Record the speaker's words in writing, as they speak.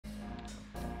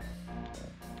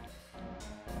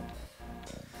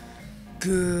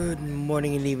Good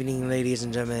morning and evening, ladies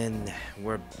and gentlemen.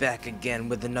 We're back again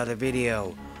with another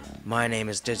video. My name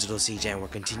is Digital CJ and we're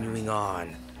continuing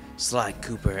on Sly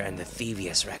Cooper and the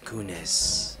Thievious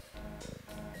Raccoonus.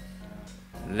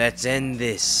 Let's end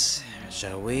this,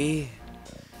 shall we?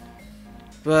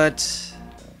 But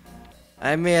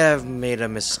I may have made a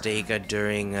mistake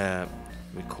during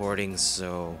recording,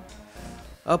 so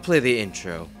I'll play the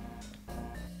intro.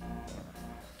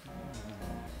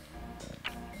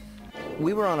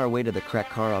 We were on our way to the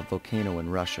Krakarov volcano in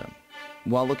Russia.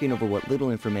 While looking over what little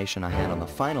information I had on the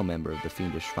final member of the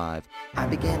Fiendish Five, I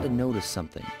began to notice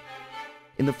something.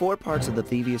 In the 4 parts of the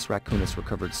Thievious Raccoonus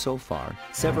recovered so far,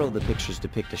 several of the pictures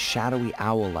depict a shadowy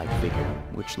owl-like figure,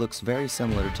 which looks very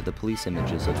similar to the police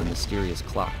images of the mysterious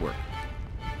clockwork.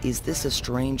 Is this a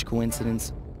strange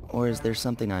coincidence, or is there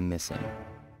something I'm missing?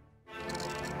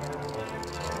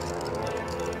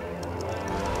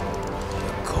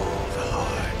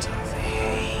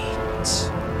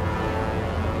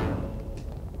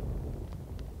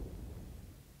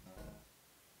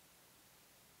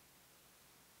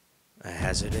 A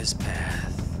hazardous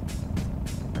path.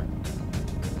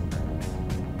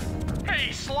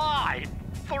 Hey, Sly!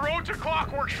 The road to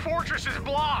Clockwork's fortress is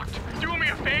blocked. Do me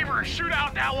a favor and shoot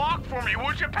out that lock for me,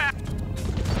 would you, Pat?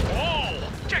 Whoa!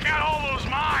 Check out all those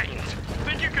mines!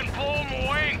 Think you can blow them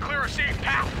away and clear a safe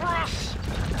path for us?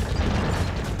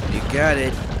 You got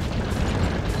it.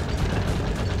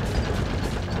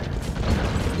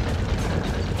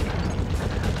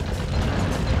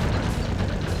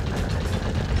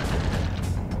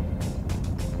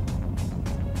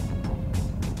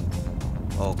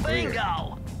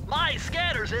 Bingo! My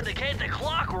scanners indicate the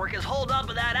Clockwork is holed up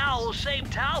in that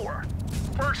owl-shaped tower.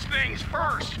 First things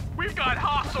first, we've got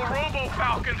hostile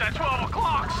robo-falcons at 12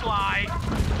 o'clock, Sly.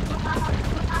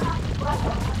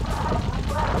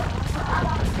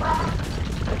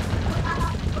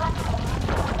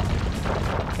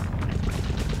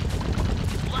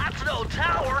 That's no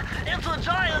tower, it's a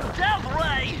giant death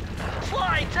ray!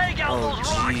 Sly, take out those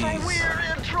rocks or we're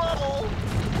in trouble!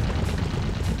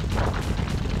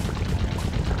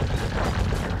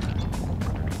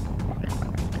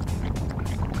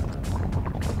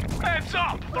 Heads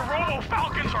up! The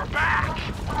Robo-Falcons are back!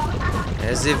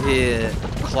 As if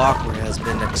Clockwork has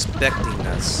been expecting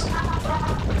us.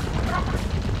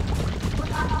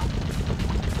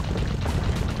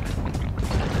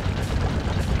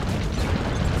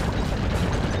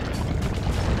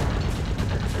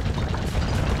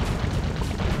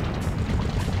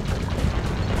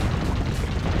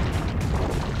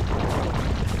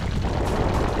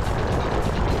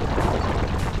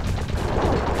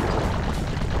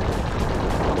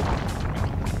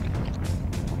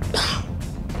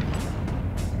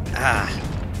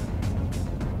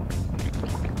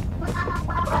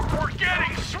 We're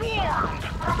getting swarmed!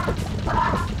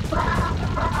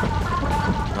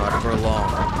 Not for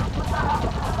long.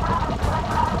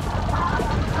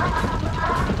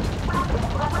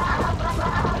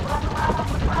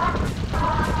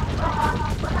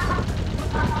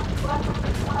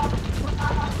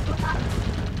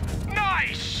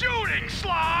 Nice shooting,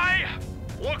 Sly!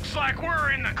 Looks like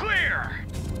we're in the clear!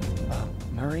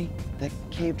 Murray, that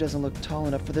cave doesn't look tall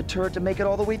enough for the turret to make it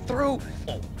all the way through.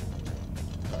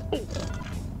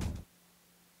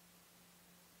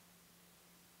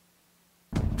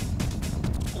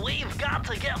 We've got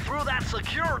to get through that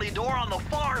security door on the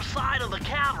far side of the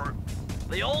cavern.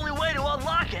 The only way to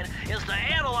unlock it is to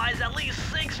analyze at least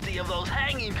 60 of those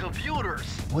hanging computers.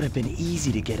 Would have been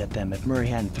easy to get at them if Murray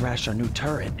hadn't thrashed our new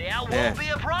turret. Yeah, won't be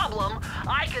a problem.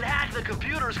 I can hack the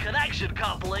computer's connection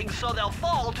coupling so they'll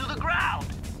fall to the ground.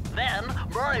 Then,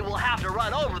 Murray will have to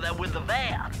run over them with the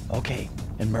van. Okay,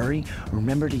 and Murray,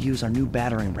 remember to use our new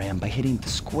battering ram by hitting the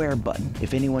square button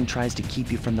if anyone tries to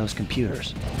keep you from those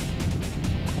computers.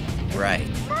 Right.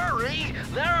 Murray,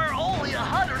 there are only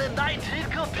 119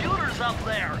 computers up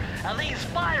there, and these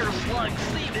fire slugs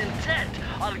seem intent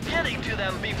on getting to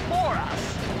them before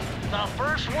us. The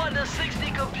first one to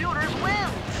 60 computers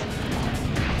wins.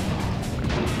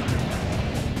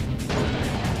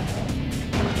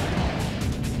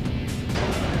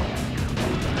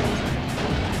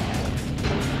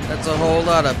 That's a whole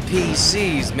lot of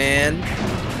PCs, man.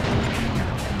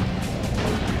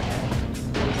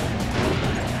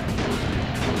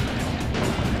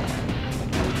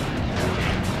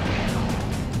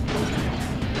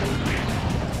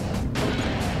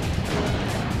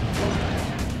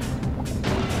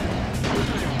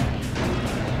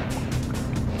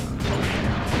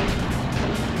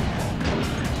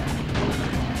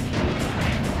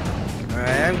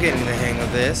 I'm getting the hang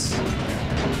of this.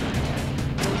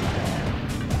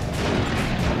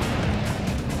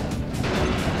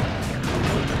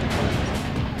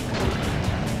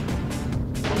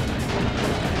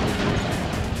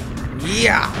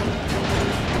 Yeah.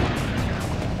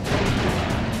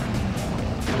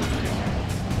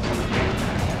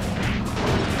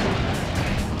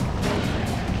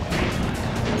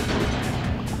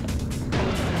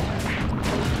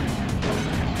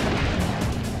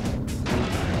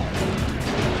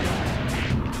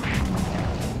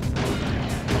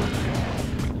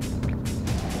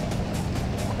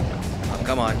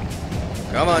 Come on.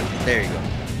 Come on. There you go.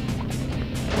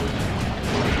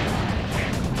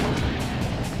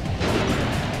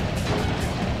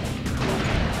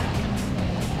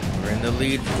 We're in the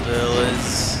lead,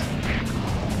 fellas.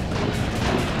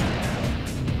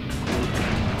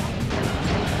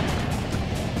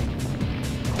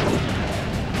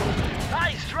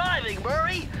 Nice driving,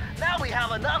 Murray. Now we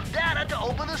have enough data to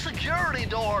open the security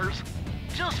doors.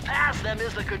 Just past them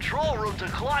is the control room to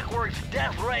Clockwork's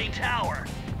Death Ray Tower.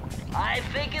 I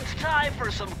think it's time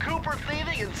for some Cooper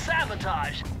thieving and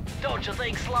sabotage. Don't you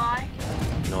think, Sly?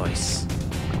 Nice.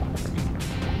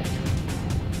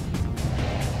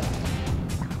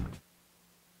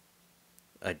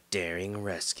 A daring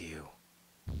rescue.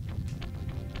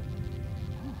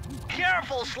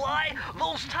 Careful, Sly!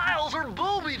 Those tiles are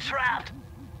booby-trapped!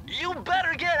 You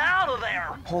better get out of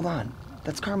there! Hold on.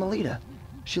 That's Carmelita.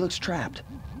 She looks trapped.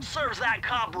 Serves that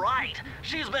cop right.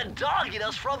 She's been dogging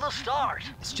us from the start.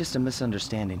 It's just a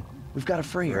misunderstanding. We've got to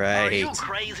free her. Right. Are you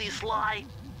crazy, Sly?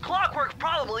 Clockwork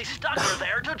probably stuck her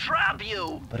there to trap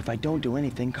you. But if I don't do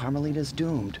anything, Carmelita's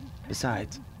doomed.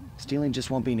 Besides, stealing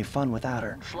just won't be any fun without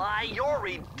her. Sly, your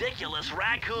ridiculous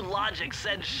raccoon logic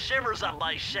sends shivers up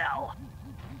my shell.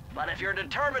 But if you're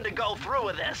determined to go through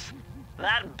with this,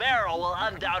 that barrel will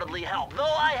undoubtedly help, though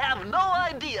I have no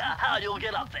idea how you'll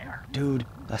get up there. Dude,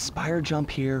 a spire jump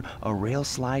here, a rail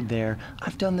slide there.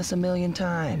 I've done this a million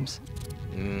times.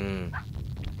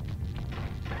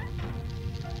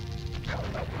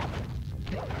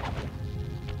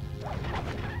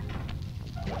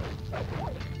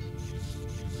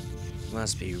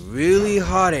 Must be really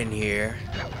hot in here.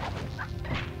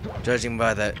 Judging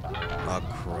by that... Oh,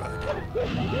 crud.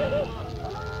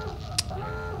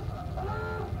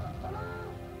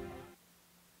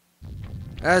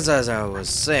 As I was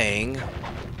saying...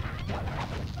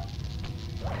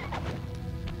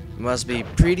 Must be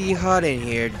pretty hot in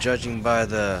here, judging by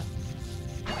the...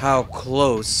 How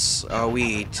close are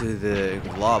we to the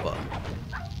lava?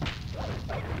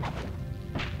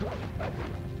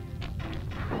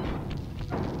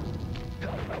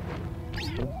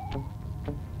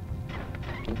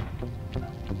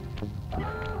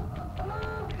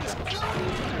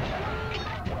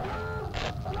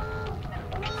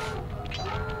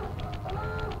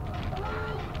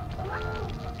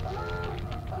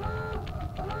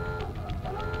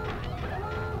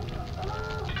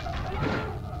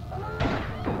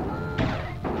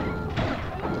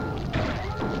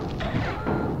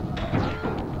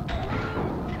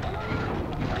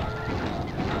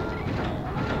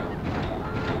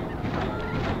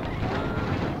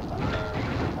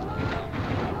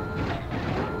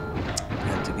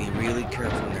 Really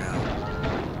careful now.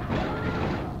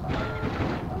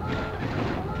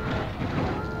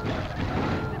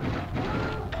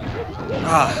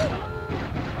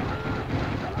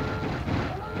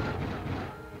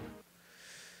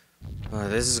 Oh,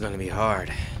 this is gonna be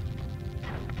hard.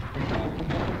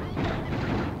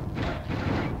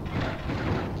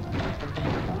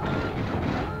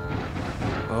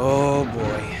 Oh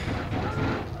boy.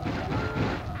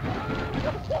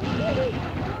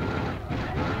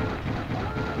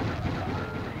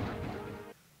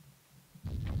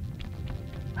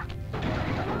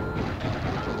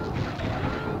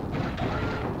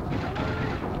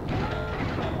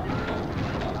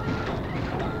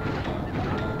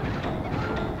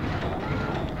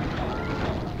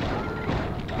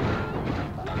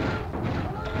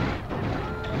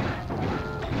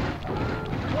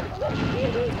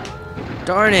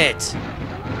 Darn it!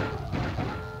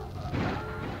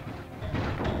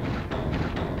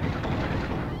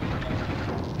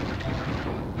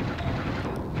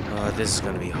 Oh, this is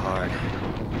gonna be hard.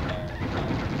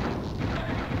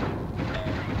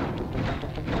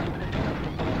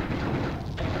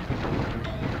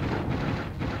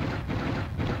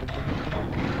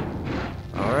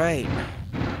 All right.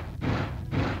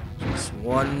 Just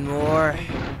one more.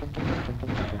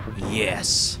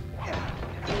 Yes.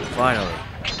 Finally.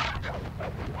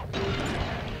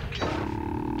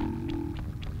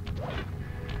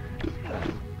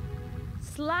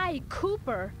 Sly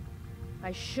Cooper.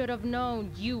 I should have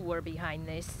known you were behind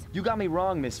this. You got me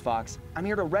wrong, Miss Fox. I'm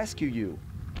here to rescue you.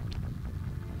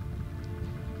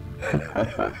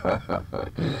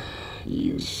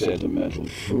 You sentimental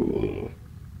fool.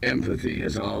 Empathy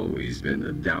has always been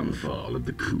the downfall of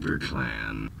the Cooper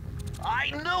clan.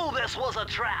 I knew this was a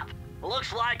trap.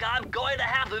 Looks like I'm going to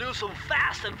have to do some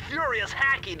fast and furious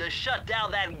hacking to shut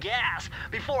down that gas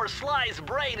before Sly's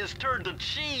brain is turned to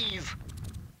cheese.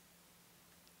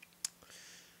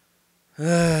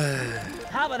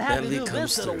 Haven't had to do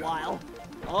this in a while.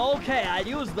 Okay, I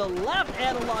use the left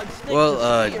analog stick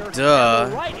to steer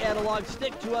and the right analog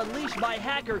stick to unleash my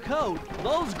hacker code.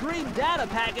 Those green data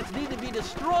packets need to be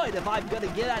destroyed if I'm gonna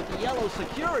get at the yellow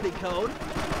security code.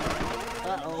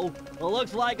 Uh-oh. Well,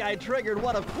 looks like I triggered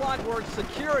one of Clockwork's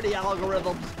security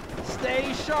algorithms.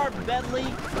 Stay sharp, Bentley.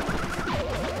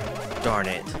 Darn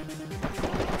it.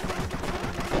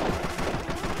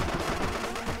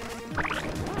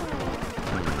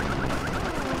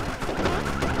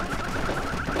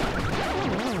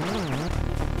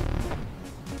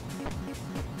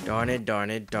 Darn it, darn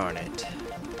it, darn it.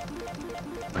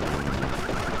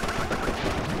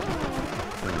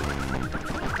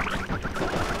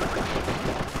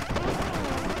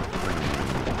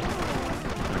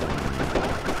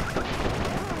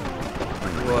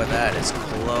 Boy, that is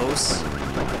close.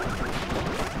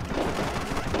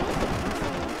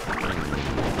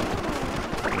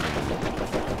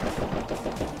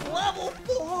 Level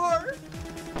 4!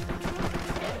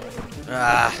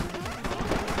 Ah.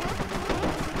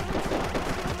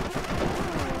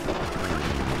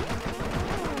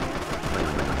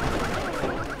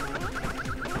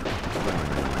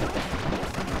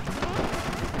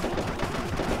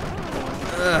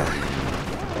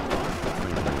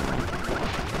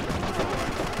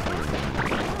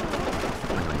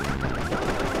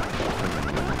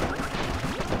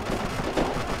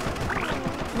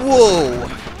 Whoa!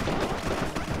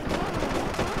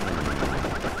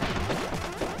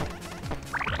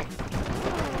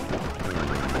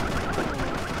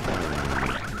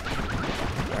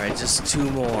 Alright, just 2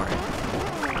 more.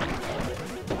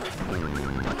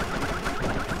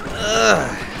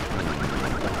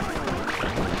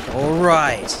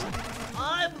 Alright.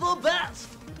 I'm the best!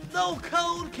 No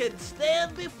code can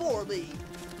stand before me!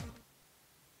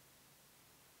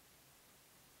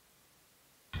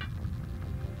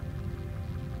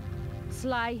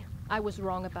 Sly, I was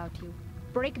wrong about you.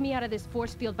 Break me out of this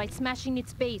force field by smashing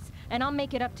its base, and I'll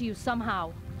make it up to you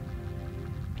somehow.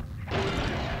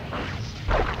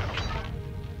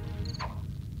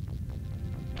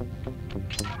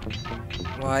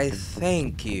 Why,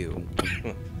 thank you.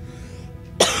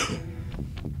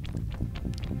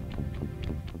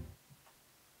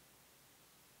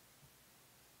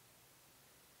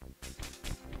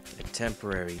 A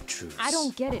temporary truce. I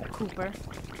don't get it, Cooper.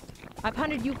 I've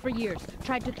hunted you for years,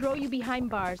 tried to throw you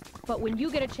behind bars, but when you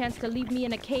get a chance to leave me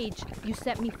in a cage, you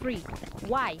set me free.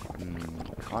 Why?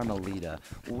 Carmelita,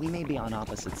 we may be on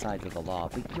opposite sides of the law,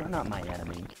 but you're not my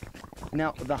enemy.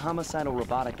 Now, the homicidal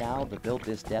robotic owl that built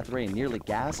this death ray and nearly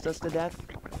gassed us to death,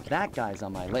 that guy's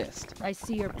on my list. I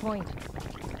see your point.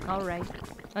 All right.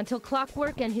 Until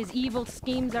Clockwork and his evil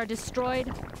schemes are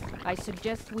destroyed, I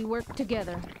suggest we work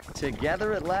together.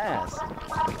 Together at last.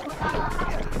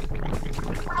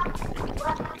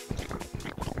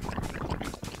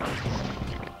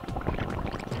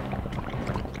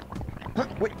 Huh,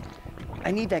 wait.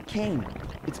 I need that cane.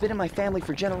 It's been in my family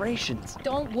for generations.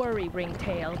 Don't worry,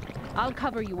 Ringtail. I'll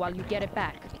cover you while you get it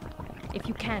back. If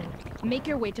you can, make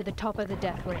your way to the top of the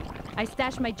death ray. I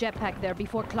stashed my jetpack there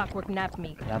before Clockwork nabbed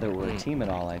me. Now that we're a team and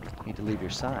all, I need to leave your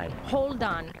side. Hold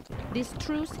on. This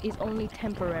truce is only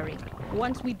temporary.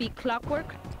 Once we beat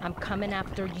Clockwork, I'm coming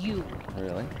after you.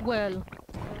 Really? Well,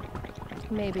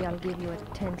 maybe I'll give you a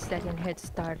 10-second head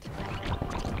start.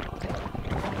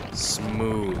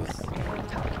 Smooth.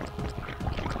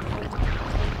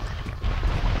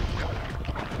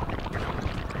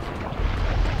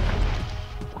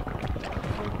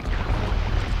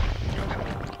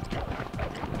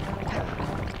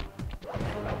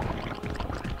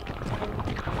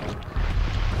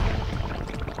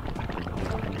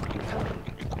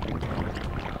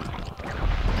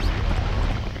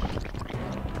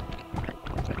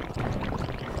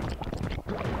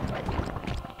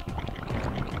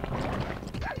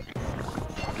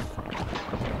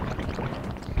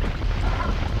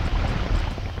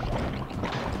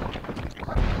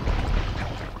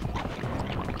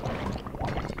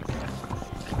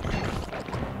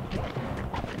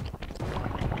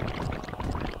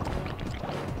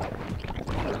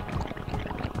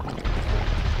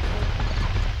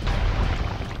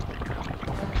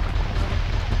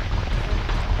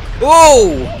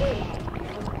 Whoa!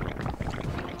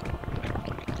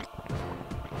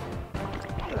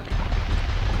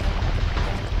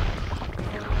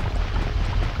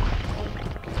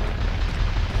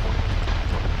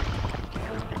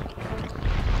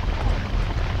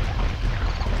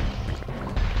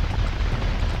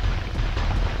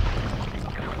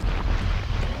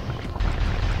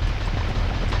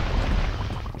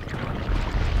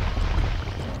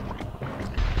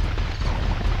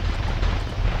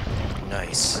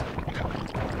 Nice.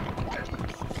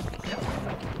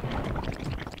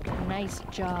 Nice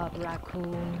job,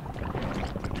 Raccoon.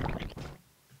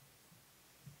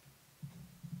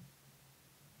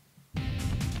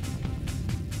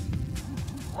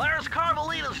 There's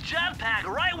Carmelita's jetpack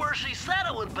right where she said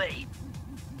it would be.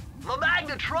 The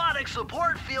magnetronic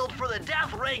support field for the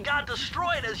death ray got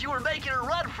destroyed as you were making a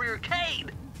run for your cain.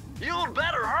 You'd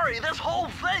better hurry, this whole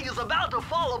thing is about to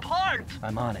fall apart.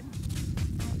 I'm on it.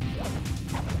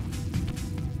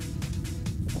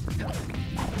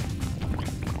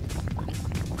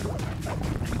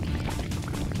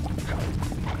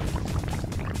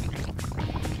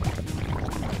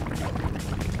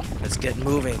 Let's get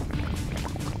moving.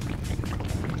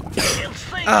 It's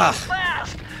sinking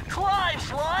fast! Climb,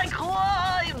 Sly,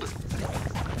 climb!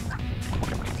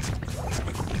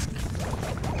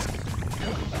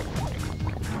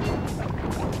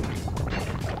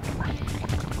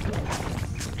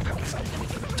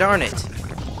 Darn it.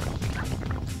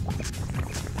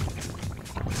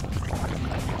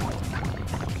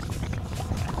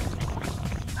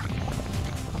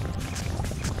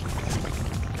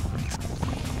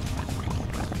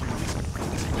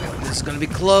 This is gonna be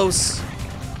close.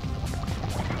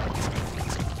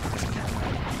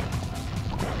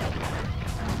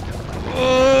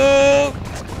 Oh!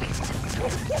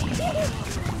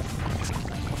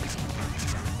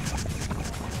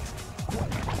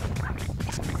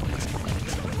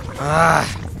 Ah!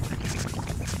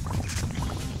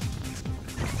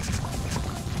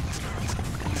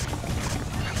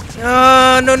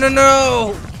 Ah, no, no,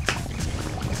 no!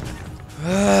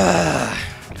 Ah.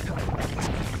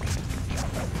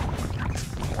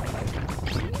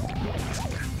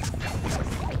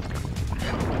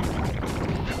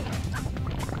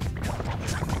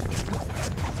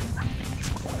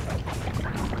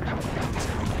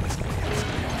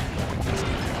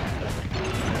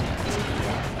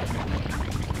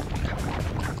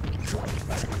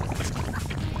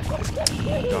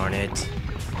 Darn it.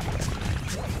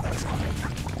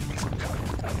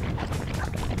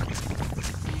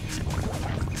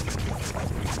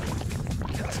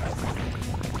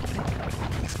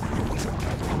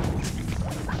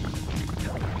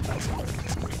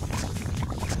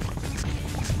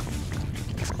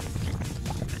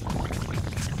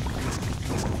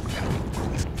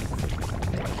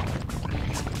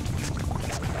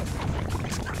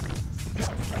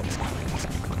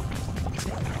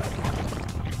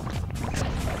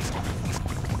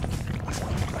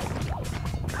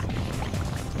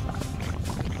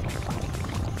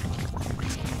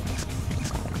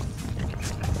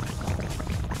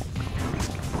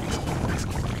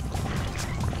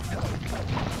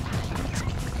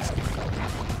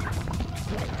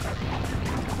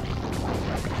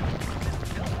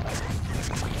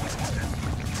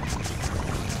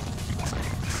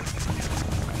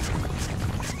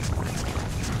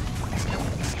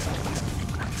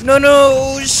 No,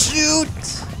 no, shoot!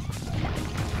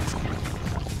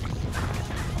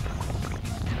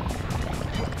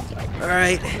 All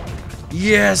right.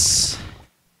 Yes.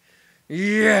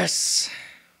 Yes.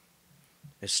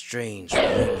 A strange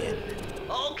reunion.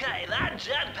 Okay, that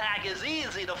jetpack is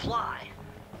easy to fly.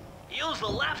 Use the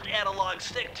left analog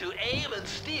stick to aim and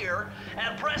steer,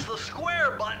 and press the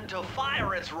square button to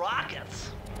fire its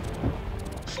rockets.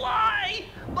 Sly!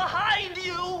 Behind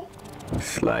you!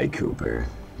 Sly Cooper,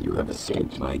 you have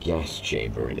escaped my gas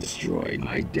chamber and destroyed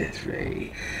my death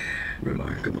ray.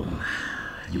 Remarkable.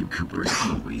 You Coopers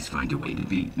always find a way to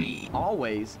beat me.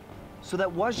 Always? So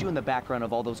that was you in the background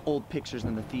of all those old pictures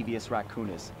in the Thievius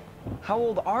Raccoonus. How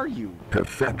old are you?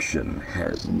 Perfection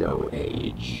has no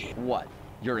age. What?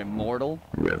 You're immortal?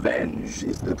 Revenge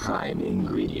is the prime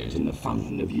ingredient in the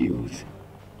fountain of youth.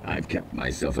 I've kept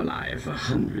myself alive for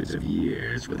hundreds of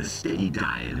years with a steady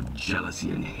diet of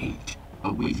jealousy and hate,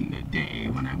 awaiting the day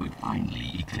when I would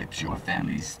finally eclipse your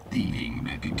family's thieving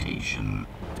reputation.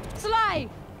 Sly!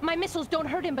 My missiles don't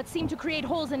hurt him but seem to create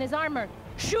holes in his armor.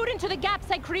 Shoot into the gaps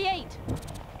I create!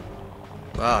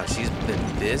 Wow, she's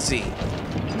been busy.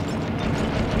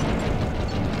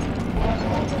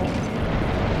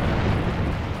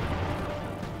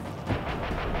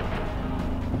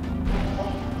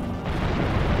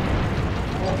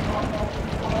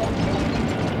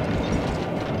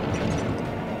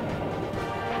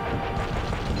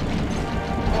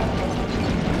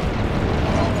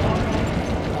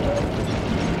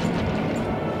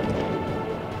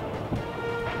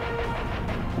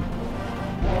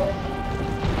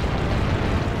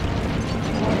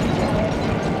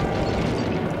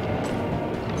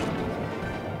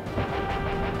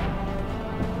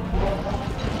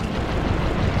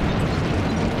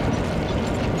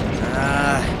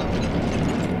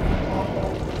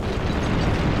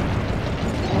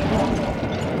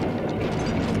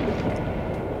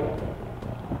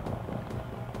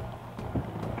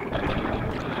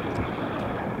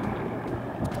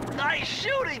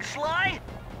 shooting, Sly!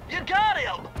 You got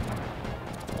him!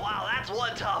 Wow, that's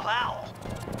one tough owl.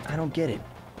 I don't get it.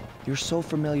 You're so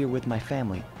familiar with my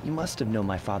family, you must have known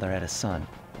my father had a son.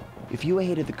 If you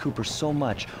hated the Coopers so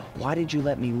much, why did you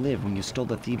let me live when you stole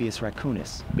the Thievius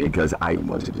Raccoonus? Because I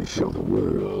wanted to show the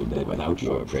world that without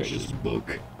your precious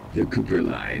book, the Cooper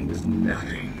line was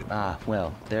nothing. Ah,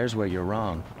 well, there's where you're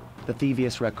wrong. The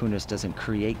Thievius Raccoonus doesn't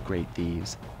create great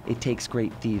thieves. It takes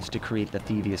great thieves to create the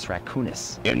Thievius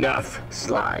Raccoonus. Enough,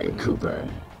 Sly Cooper.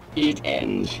 It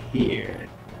ends here.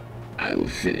 I will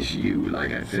finish you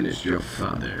like I finished your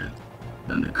father.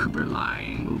 Then the Cooper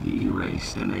line will be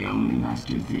erased and the only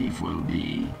master thief will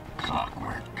be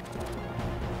Clockwork.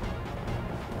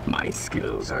 My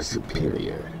skills are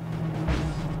superior.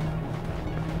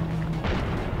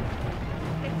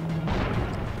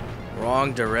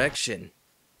 Wrong direction.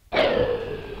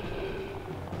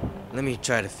 Let me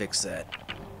try to fix that.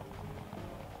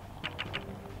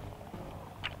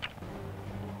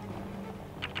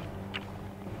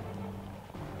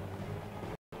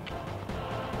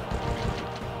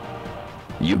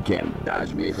 You can't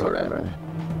dodge me forever.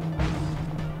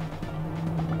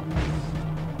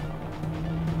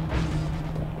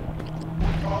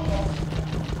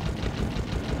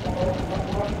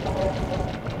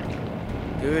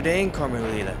 Good aim,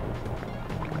 Carmelita.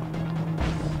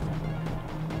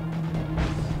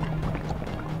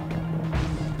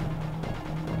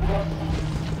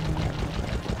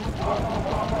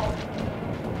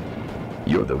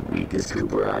 You're the weakest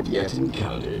Cooper I've yet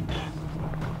encountered.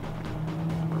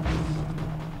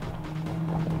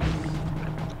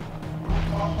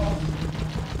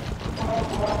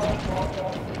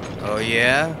 Oh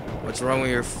yeah? What's wrong with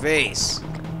your face?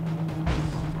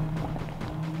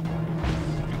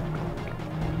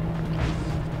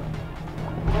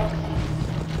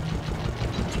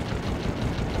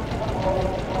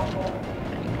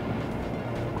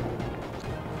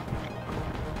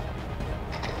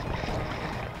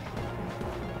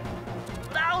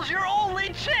 Now's your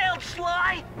only chance,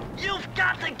 Sly! You've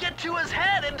got to get to his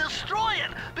head and destroy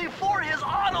it before his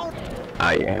auto...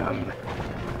 I am.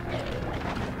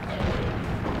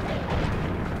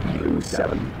 Blue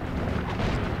 7.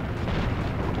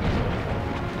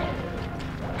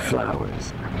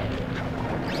 Flowers.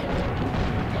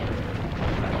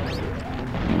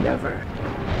 Never.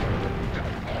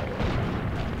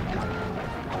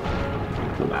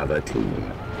 Lava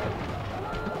team.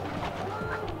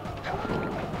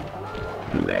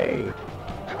 Lay.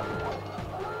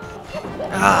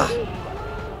 Ah!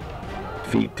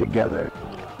 Feet together.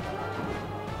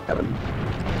 Heaven.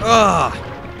 Ah!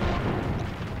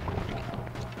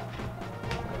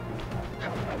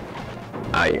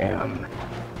 I am.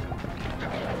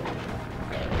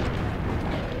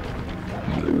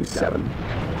 Blue 7.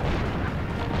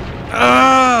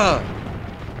 Ah!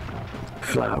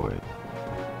 Flowers.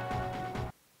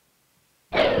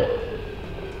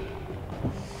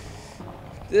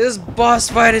 This boss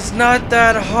fight is not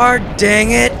that hard,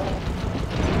 dang it!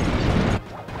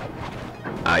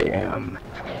 I am.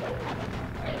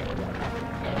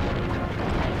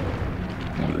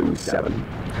 Blue 7.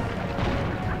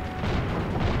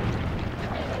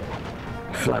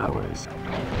 Flowers.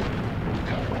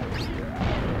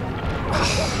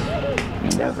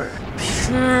 Never.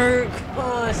 Pure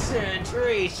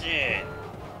concentration!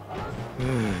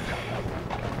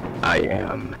 I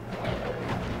am.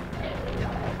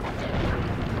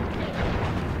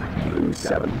 Blue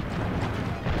 7.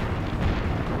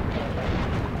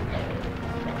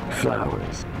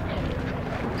 Flowers.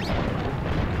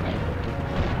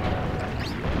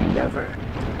 Never.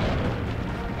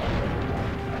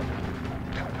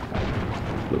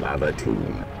 Lava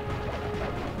team.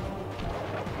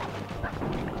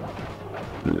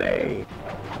 Lay.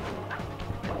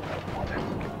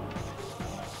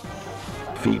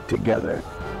 Feet together.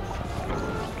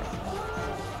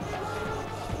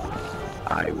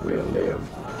 I will live.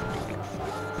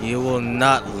 You will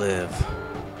not live.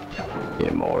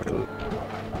 Immortal.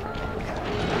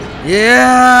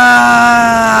 Yeah!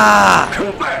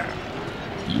 Cooper!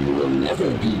 You will never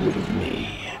be rid of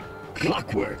me.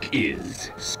 Clockwork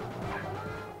is.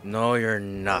 No, you're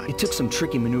not. It took some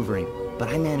tricky maneuvering, but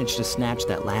I managed to snatch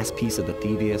that last piece of the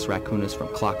Thievius Raccoonus from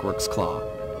Clockwork's claw.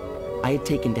 I had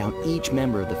taken down each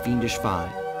member of the Fiendish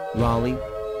Five: Raleigh,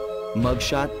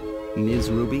 Mugshot, Ms.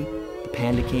 Ruby, the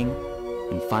Panda King,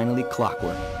 and finally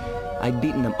Clockwork. I'd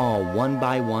beaten them all one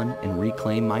by one and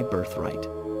reclaimed my birthright.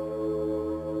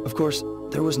 Of course,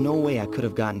 there was no way I could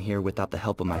have gotten here without the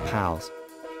help of my pals.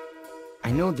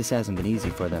 I know this hasn't been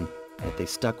easy for them, yet they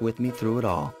stuck with me through it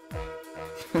all.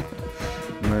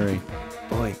 Murray,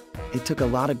 boy, it took a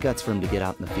lot of guts for him to get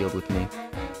out in the field with me.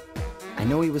 I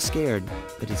know he was scared,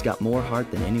 but he's got more heart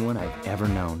than anyone I've ever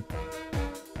known.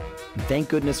 And thank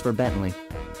goodness for Bentley.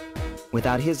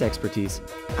 Without his expertise,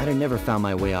 I'd have never found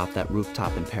my way off that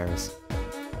rooftop in Paris.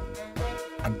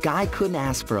 A guy couldn't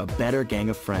ask for a better gang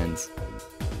of friends.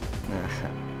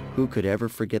 Who could ever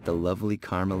forget the lovely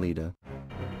Carmelita?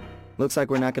 Looks like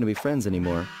we're not going to be friends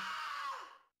anymore.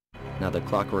 Now that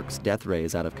Clockwork's death ray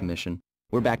is out of commission,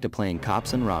 we're back to playing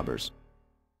cops and robbers.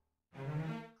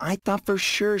 I thought for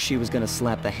sure she was going to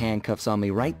slap the handcuffs on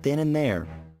me right then and there.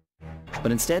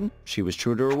 But instead, she was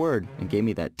true to her word and gave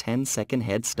me that 10-second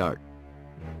head start.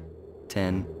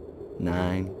 10,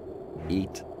 9,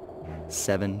 8,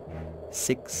 7,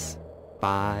 6,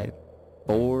 5,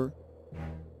 4,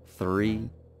 3,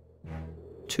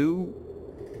 2,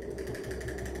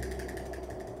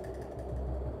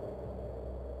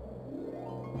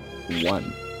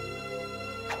 1.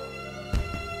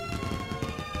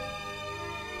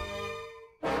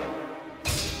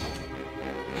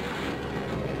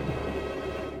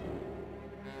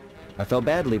 I felt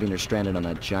bad leaving her stranded on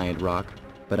that giant rock,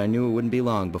 but I knew it wouldn't be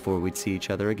long before we'd see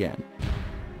each other again.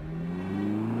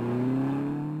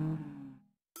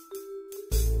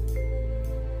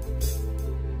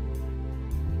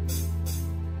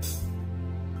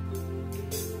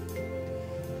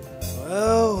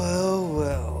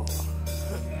 Well.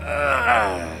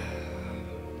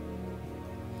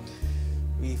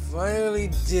 We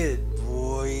finally did,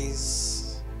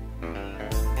 boys. We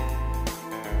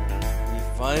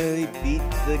finally beat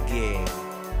the game.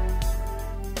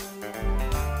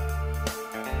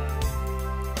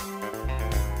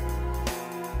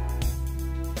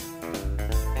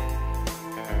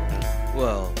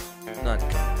 Well, not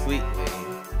completely.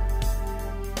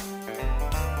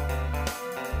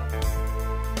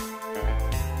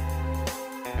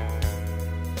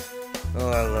 Oh,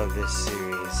 I love this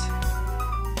series.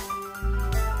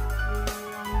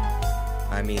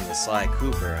 I mean, the Sly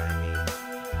Cooper,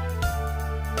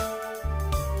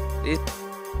 Did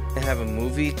they have a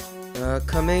movie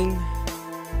coming?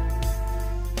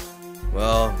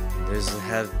 Well,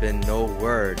 have been no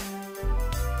word,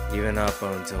 even up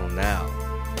until now.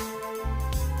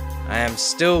 I am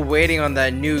still waiting on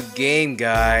that new game,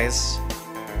 guys.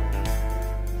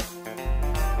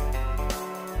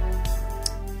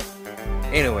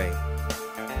 Anyway,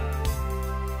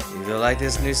 if you like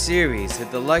this new series,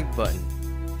 hit the like button.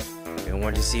 If you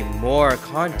want to see more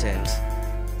content,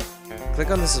 click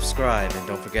on the subscribe and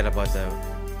don't forget about the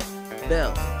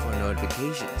bell for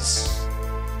notifications.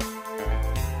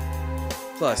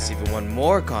 Plus, if you want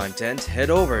more content, head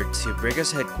over to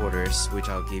Breaker's headquarters, which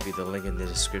I'll give you the link in the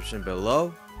description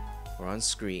below or on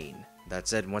screen.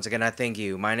 That's it. Once again, I thank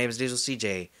you. My name is Digital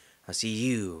CJ. I'll see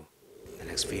you in the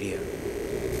next video.